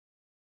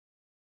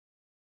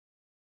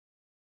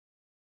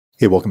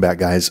Hey, welcome back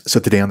guys. So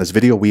today on this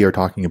video, we are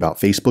talking about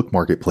Facebook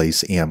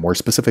Marketplace, and more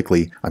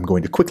specifically, I'm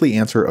going to quickly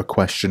answer a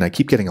question I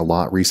keep getting a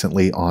lot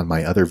recently on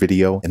my other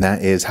video, and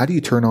that is, how do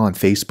you turn on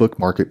Facebook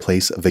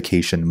Marketplace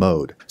vacation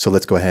mode? So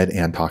let's go ahead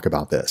and talk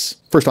about this.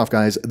 First off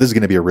guys, this is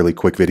going to be a really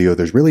quick video.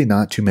 There's really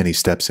not too many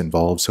steps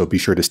involved, so be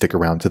sure to stick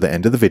around to the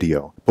end of the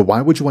video. But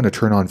why would you want to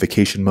turn on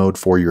vacation mode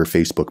for your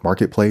Facebook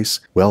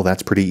Marketplace? Well,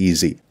 that's pretty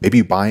easy. Maybe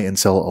you buy and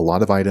sell a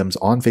lot of items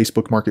on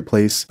Facebook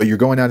Marketplace, but you're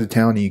going out of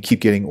town and you keep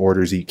getting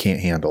orders that you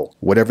can't handle.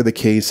 Whatever the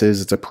case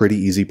is, it's a pretty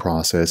easy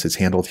process. It's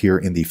handled here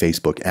in the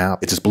Facebook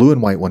app. It's this blue and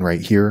white one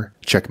right here.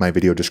 Check my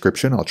video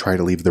description. I'll try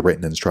to leave the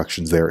written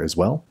instructions there as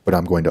well. But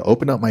I'm going to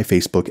open up my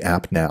Facebook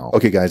app now.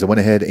 Okay guys, I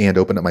went ahead and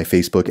opened up my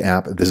Facebook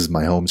app. This is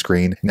my home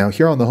screen. Now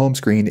here on the home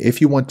screen,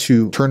 if you want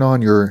to turn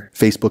on your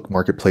Facebook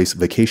Marketplace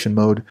vacation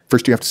mode,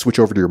 first you have to switch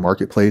over to your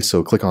marketplace.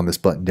 So click on this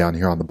button down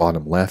here on the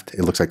bottom left.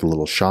 It looks like a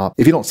little shop.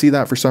 If you don't see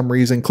that for some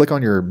reason, click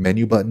on your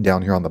menu button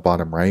down here on the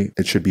bottom right.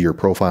 It should be your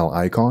profile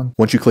icon.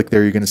 Once you click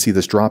there, you're going to see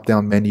this drop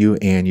down menu,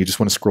 and you just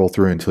want to scroll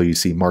through until you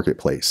see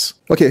Marketplace.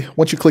 Okay,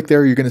 once you click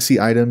there, you're going to see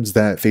items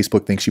that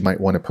Facebook thinks you might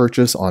want to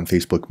purchase on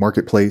Facebook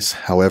Marketplace.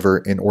 However,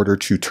 in order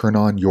to turn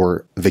on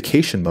your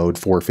vacation mode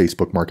for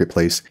Facebook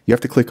Marketplace, you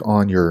have to click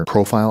on your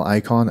profile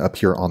icon up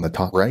here on the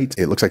top right.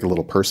 It looks like a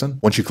little person.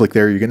 Once you click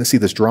there, you're going to see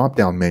this drop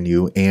down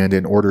menu, and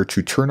in order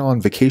to turn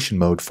on vacation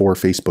mode for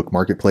Facebook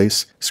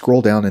Marketplace,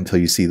 scroll down until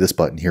you see this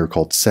button here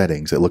called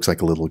Settings. It looks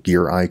like a little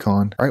gear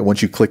icon. All right,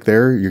 once you click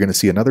there, you're going to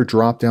see another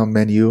drop down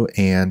menu,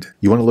 and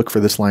you want to look for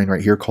this line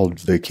right here called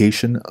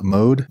Vacation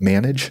Mode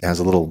Manage. It has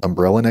a little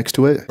umbrella next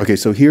to it. Okay,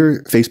 so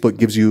here Facebook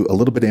gives you a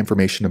little bit of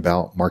information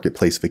about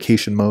Marketplace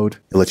vacation mode.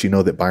 It lets you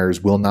know that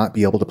buyers will not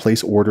be able to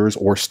place orders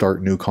or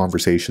start new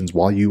conversations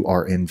while you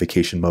are in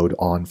vacation mode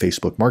on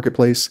Facebook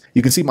Marketplace.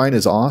 You can see mine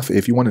is off.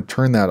 If you want to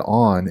turn that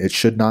on, it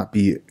should not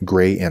be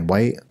gray and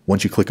white.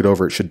 Once you click it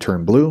over, it should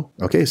turn blue.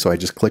 Okay, so I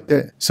just clicked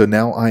it. So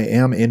now I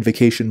am in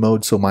vacation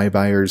mode, so my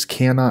buyers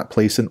cannot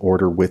place an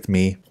order with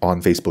me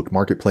on Facebook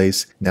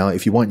Marketplace. Now,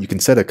 if you want, you can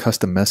set a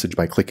custom message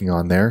by clicking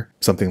on there.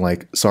 Something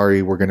like,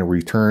 sorry, we're going to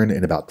return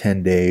in about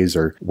 10 days,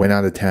 or went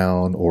out of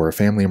town, or a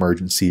family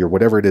emergency, or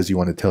whatever it is you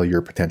want to tell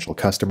your potential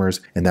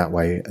customers. And that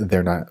way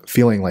they're not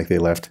feeling like they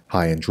left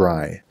high and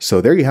dry. So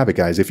there you have it,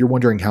 guys. If you're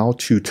wondering how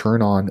to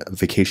turn on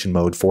vacation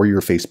mode for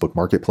your Facebook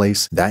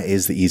Marketplace, that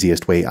is the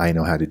easiest way I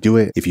know how to do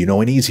it. If you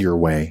know an easier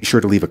way, be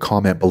sure to leave a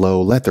comment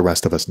below. Let the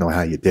rest of us know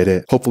how you did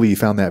it. Hopefully you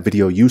found that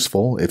video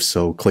useful. If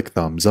so, click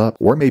thumbs up,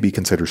 or maybe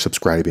consider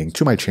subscribing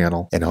to my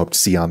channel, and I hope to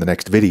see you on the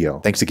next video.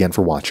 Thanks again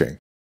for watching.